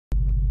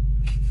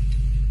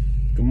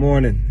Good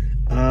morning.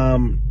 I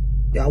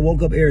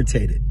woke up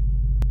irritated,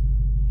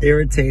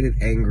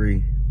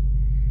 angry,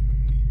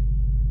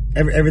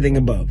 everything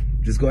above.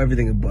 Just go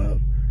everything above.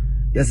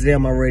 Yesterday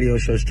on my radio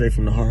show, Straight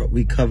from the Heart,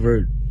 we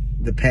covered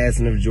the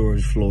passing of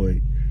George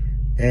Floyd,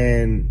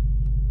 and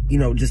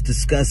just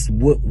discussed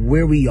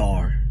where we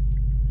are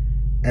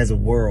as a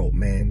world,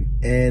 man.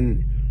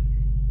 And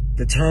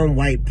the term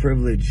white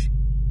privilege,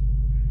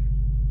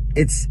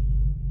 it's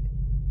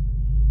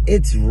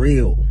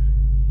real.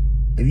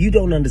 If you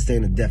don't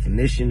understand the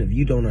definition, if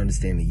you don't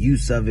understand the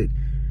use of it,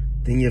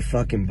 then you're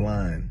fucking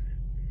blind.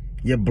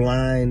 You're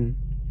blind,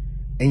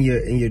 and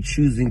you're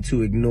choosing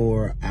to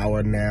ignore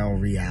our now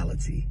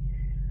reality.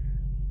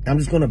 I'm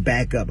just gonna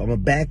back up. I'm gonna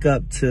back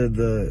up to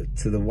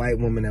the white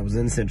woman that was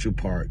in Central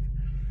Park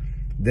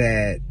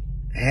that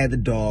had the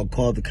dog,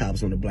 called the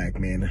cops on the black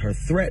man, and her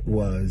threat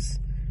was,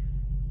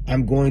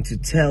 I'm going to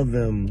tell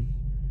them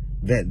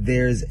that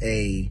there's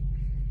a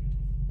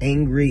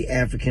angry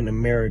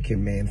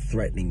African-American man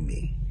threatening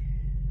me.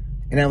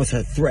 And that was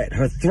her threat.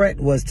 Her threat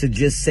was to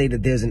just say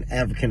that there's an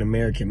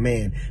African-American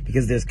man,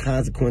 because there's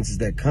consequences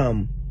that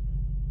come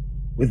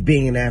with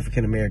being an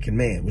African-American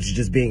man, which is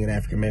just being an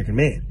African-American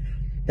man.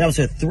 That was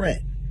her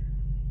threat.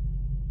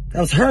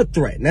 That was her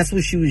threat, and that's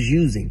what she was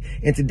using.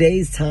 In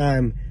today's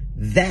time,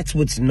 that's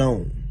what's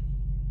known.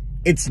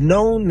 It's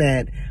known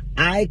that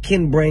I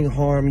can bring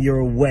harm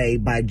your way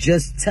by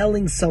just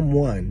telling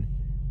someone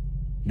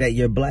that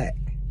you're black.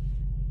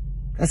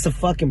 That's a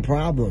fucking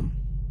problem.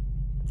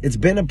 It's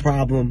been a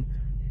problem,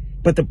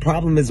 but the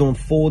problem is on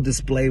full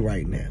display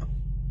right now.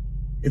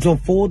 It's on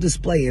full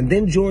display. And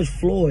then George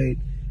Floyd's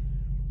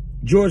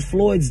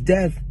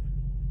death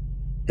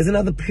is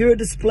another pure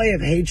display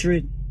of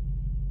hatred,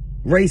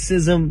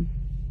 racism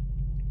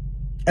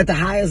at the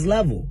highest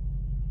level.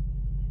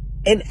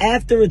 And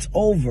after it's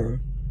over,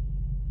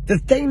 the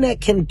thing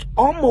that can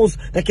almost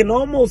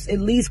at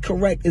least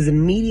correct is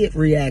immediate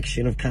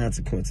reaction of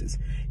consequences.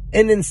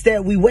 And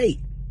instead we wait.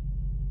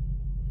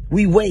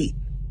 We wait.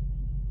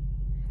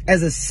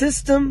 As a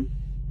system,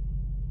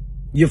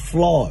 you're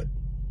flawed.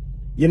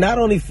 You're not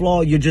only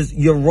flawed,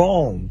 you're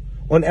wrong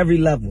on every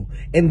level.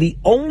 And the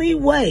only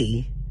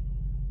way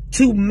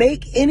to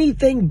make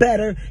anything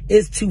better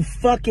is to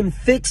fucking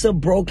fix a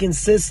broken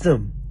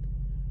system.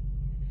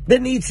 There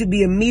needs to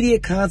be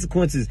immediate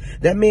consequences.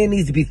 That man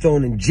needs to be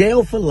thrown in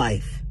jail for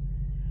life.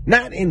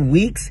 Not in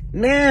weeks,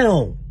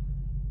 now.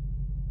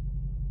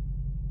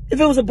 If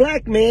it was a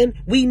black man,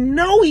 we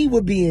know he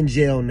would be in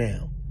jail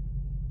now.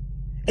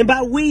 And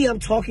by we, I'm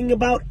talking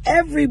about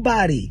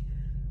everybody.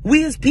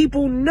 We as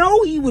people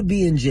know he would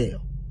be in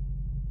jail.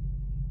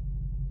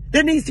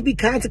 There needs to be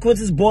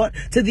consequences brought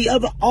to the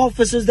other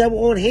officers that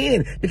were on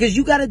hand, because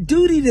you got a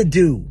duty to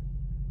do.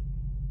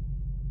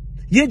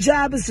 Your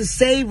job is to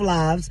save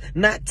lives,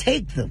 not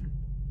take them.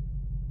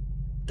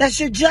 That's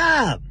your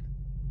job.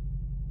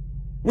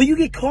 When you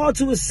get called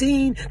to a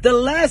scene, the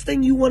last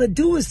thing you want to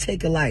do is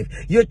take a life.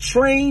 You're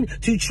trained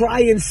to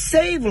try and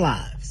save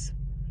lives.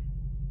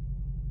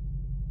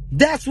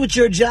 That's what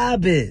your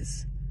job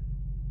is.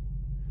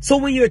 So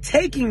when you're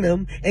taking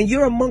them and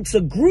you're amongst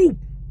a group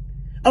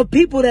of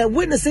people that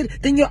witness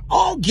it, then you're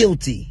all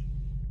guilty.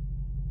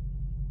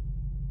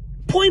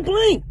 Point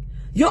blank.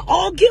 You're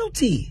all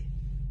guilty.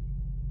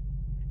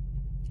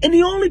 And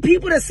the only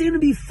people that seem to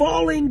be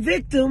falling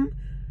victim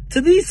to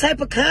these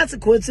type of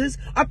consequences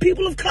are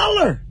people of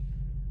color.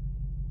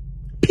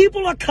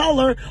 People of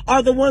color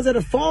are the ones that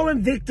are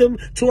falling victim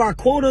to our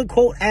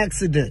quote-unquote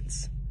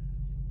accidents.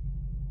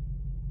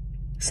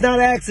 It's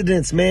not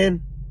accidents,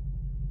 man.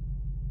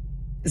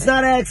 It's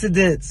not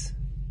accidents.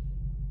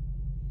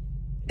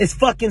 It's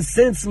fucking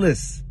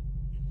senseless.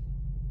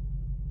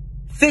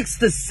 Fix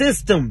the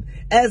system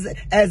as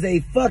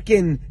a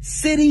fucking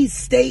city,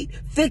 state.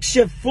 Fix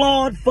your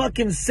flawed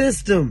fucking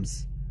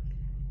systems.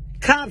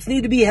 Cops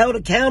need to be held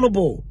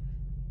accountable.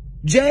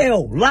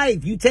 Jail,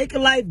 life. You take a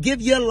life, give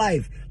your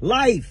life.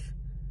 Life.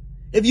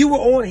 If you were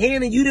on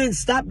hand and you didn't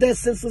stop that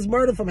senseless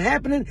murder from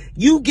happening,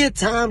 you get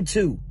time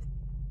too.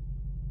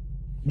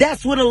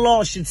 That's what a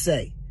law should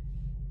say.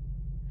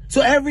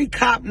 So every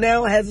cop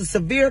now has a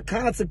severe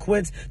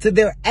consequence to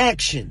their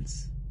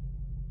actions.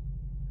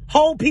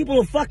 Hold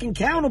people fucking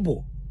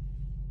accountable.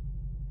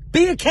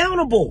 Be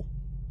accountable.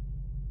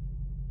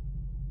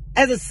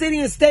 As a city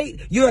and state,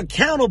 you're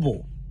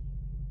accountable.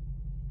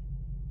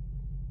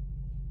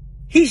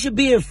 He should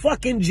be in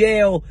fucking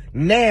jail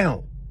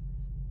now.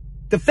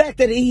 The fact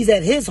that he's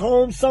at his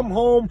home, some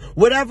home,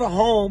 whatever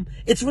home,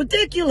 it's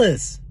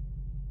ridiculous.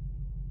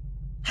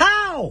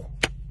 How?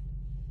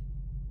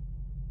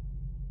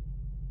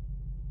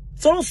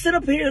 So don't sit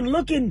up here and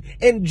look and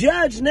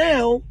judge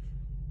now.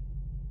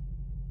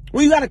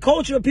 When you got a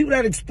culture of people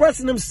that are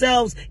expressing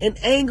themselves in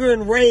anger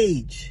and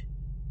rage.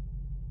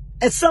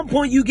 At some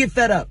point, you get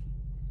fed up.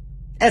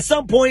 At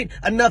some point,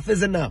 enough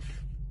is enough.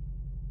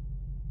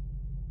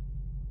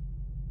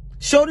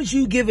 Show that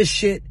you give a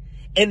shit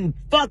and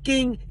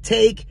fucking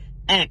take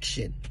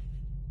action.